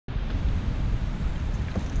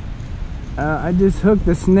I just hooked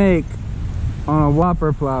a snake on a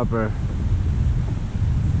Whopper Plopper.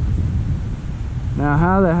 Now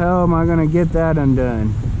how the hell am I gonna get that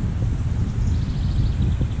undone?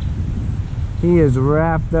 He is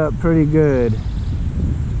wrapped up pretty good.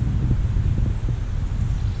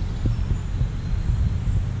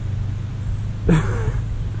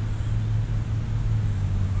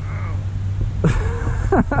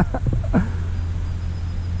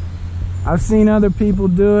 I've seen other people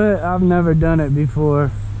do it. I've never done it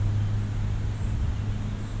before.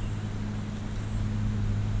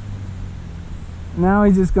 Now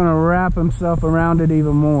he's just gonna wrap himself around it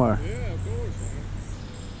even more. Yeah, of course, man.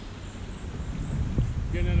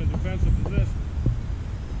 Getting in a defensive position.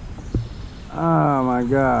 Oh my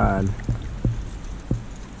God.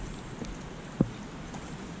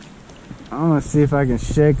 I'm gonna see if I can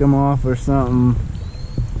shake him off or something.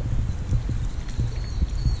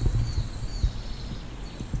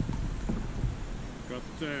 Got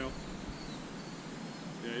the tail.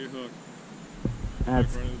 Yeah, you're hooked.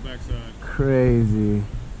 That's right in the backside. crazy.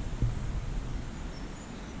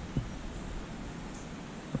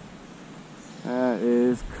 That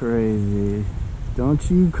is crazy. Don't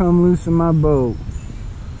you come loose in my boat.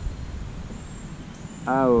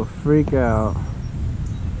 I will freak out.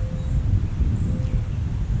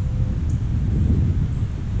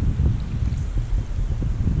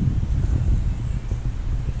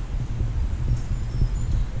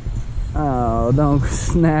 Oh, don't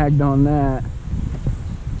snagged on that.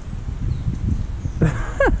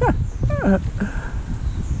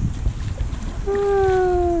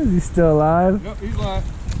 Is he still alive? Nope, he's alive.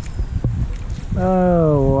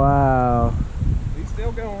 Oh, wow. He's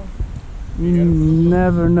still going. You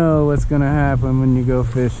never know what's gonna happen when you go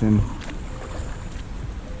fishing.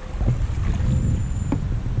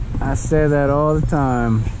 I say that all the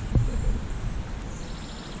time.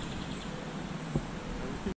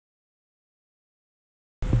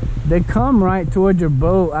 They come right towards your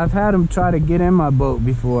boat. I've had them try to get in my boat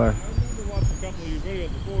before. I remember watching a couple of your videos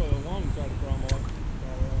before the one tried to come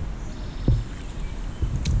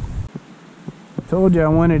on. Told you I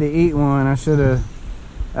wanted to eat one. I should have.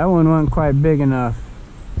 That one wasn't quite big enough.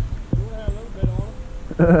 You want to have a little bit on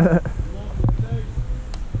it?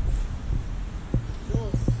 You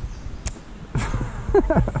want some taste?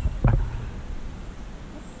 Sure.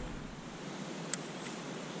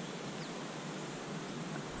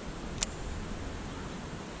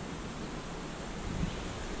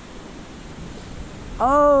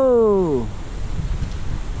 Oh!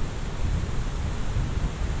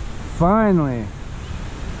 Finally.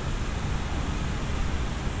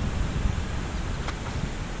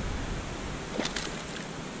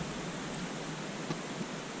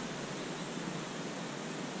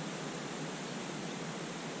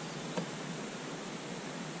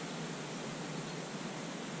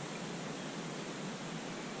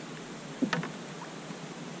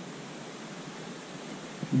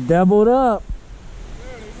 Doubled up.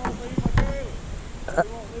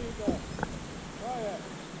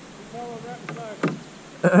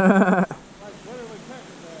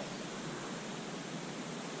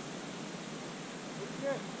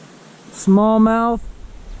 Smallmouth.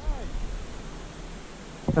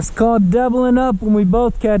 That's called doubling up when we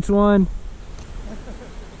both catch one.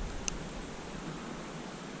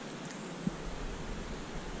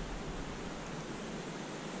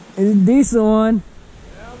 It's a decent one.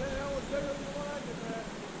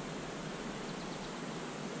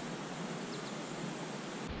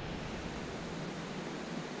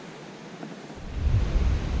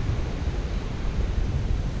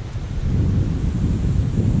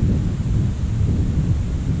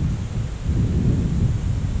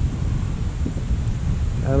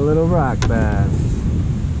 A little rock bass.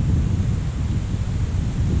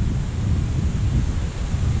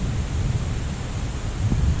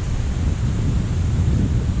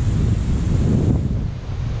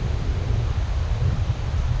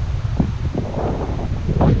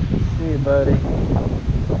 See you, buddy.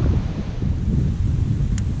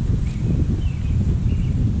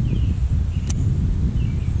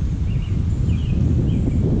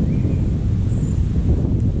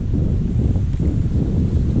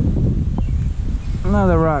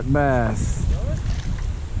 Another rock bass.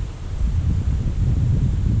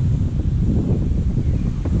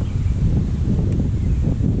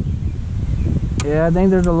 Yeah, I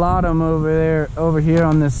think there's a lot of them over here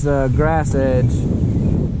on this grass edge.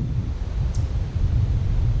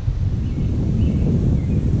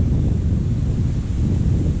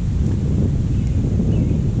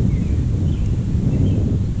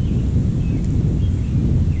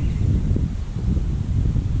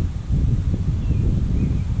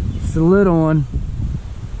 It's a little one.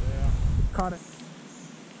 Yeah. Caught it.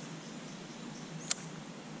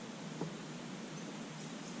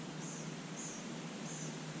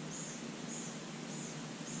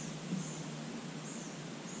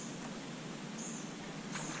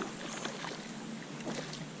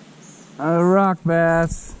 A rock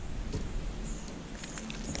bass.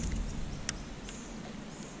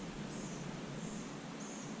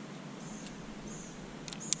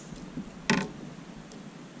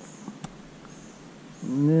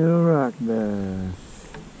 New rock bass.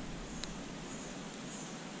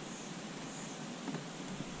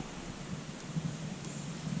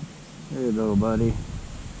 Hey little buddy.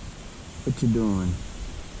 What you doing?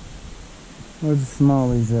 Where's the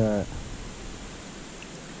smallies at?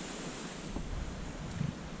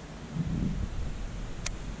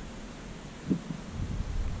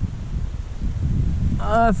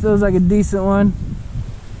 That feels like a decent one.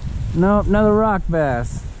 Nope, another rock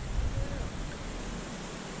bass.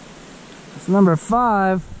 It's number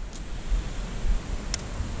 5.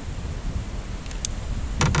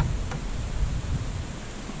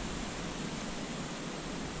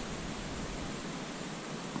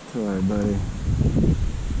 It's alright, buddy.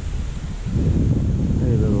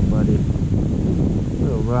 Hey, little buddy.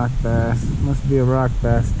 Little rock bass. Must be a rock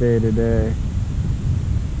bass day today.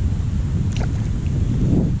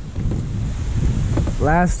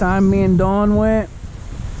 Last time me and Dawn went,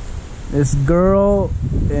 this girl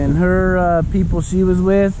and her people she was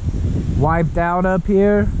with wiped out up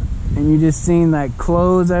here, and you just seen like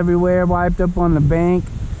clothes everywhere wiped up on the bank.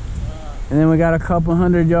 And then we got a couple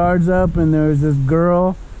 100 yards up, and there was this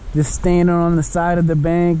girl just standing on the side of the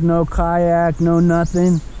bank, no kayak, no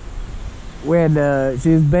nothing. We had to, she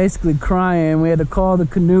was basically crying. We had to call the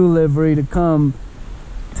canoe livery to come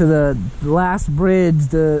to the last bridge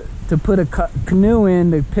to put a canoe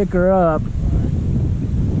in to pick her up.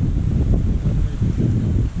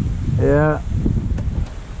 Yeah.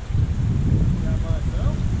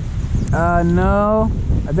 No.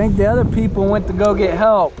 I think the other people went to go get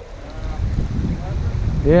help.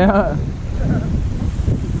 Yeah.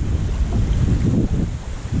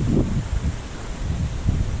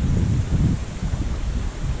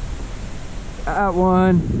 Got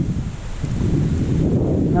one.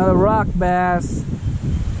 Another rock bass.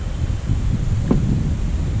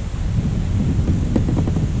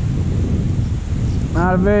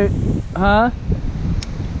 Not a very, huh?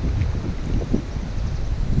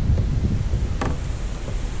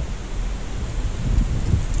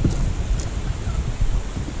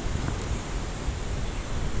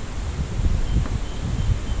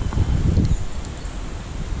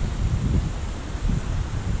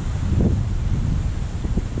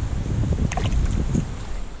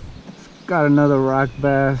 Got another rock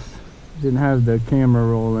bass. Didn't have the camera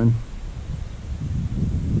rolling.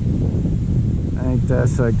 I think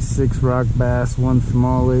that's like 6 rock bass, 1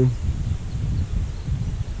 smallie.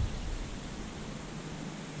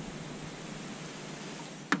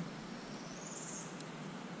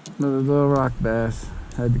 Another little rock bass.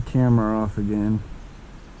 Had the camera off again.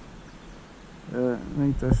 I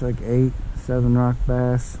think that's like 8, 7 rock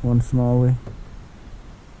bass, 1 smallie.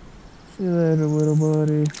 See you later, little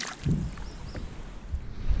buddy.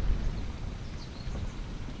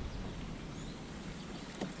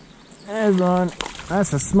 There's one.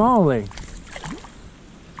 That's a smallie.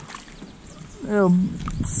 Little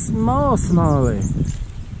small smallie.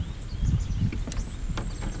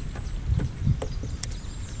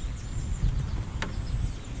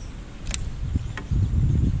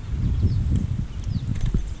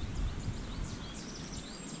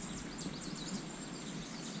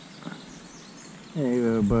 Hey,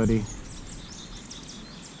 little buddy.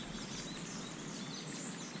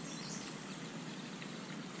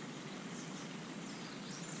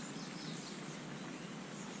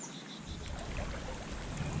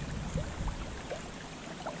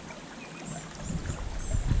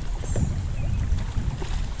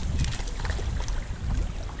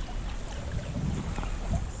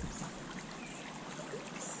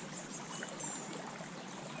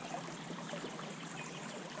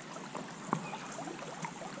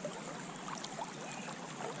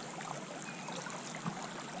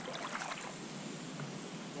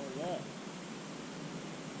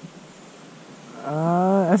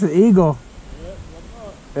 That's an eagle.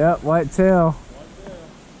 Yep, white tail.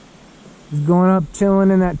 He's going up chilling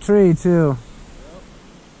in that tree too.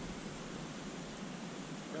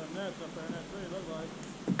 Got a nest up there in that tree, looks like.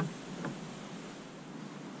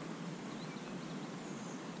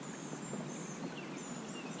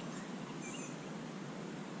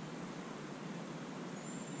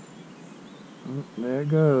 There it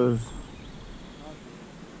goes.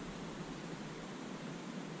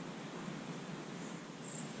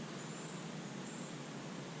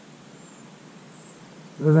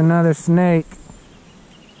 There's another snake.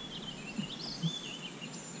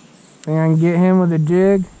 Think I can get him with a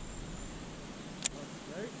jig?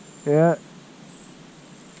 Yeah.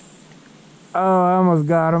 Oh, I almost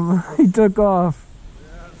got him. He took off. Yeah,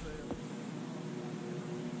 I see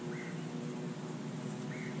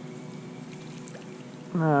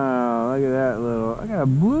him. Oh, look at that little. I got a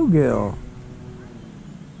bluegill.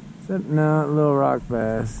 Is that, no, little rock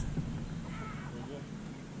bass.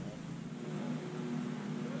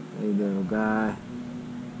 Hey, little guy.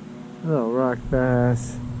 Little rock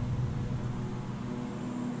bass.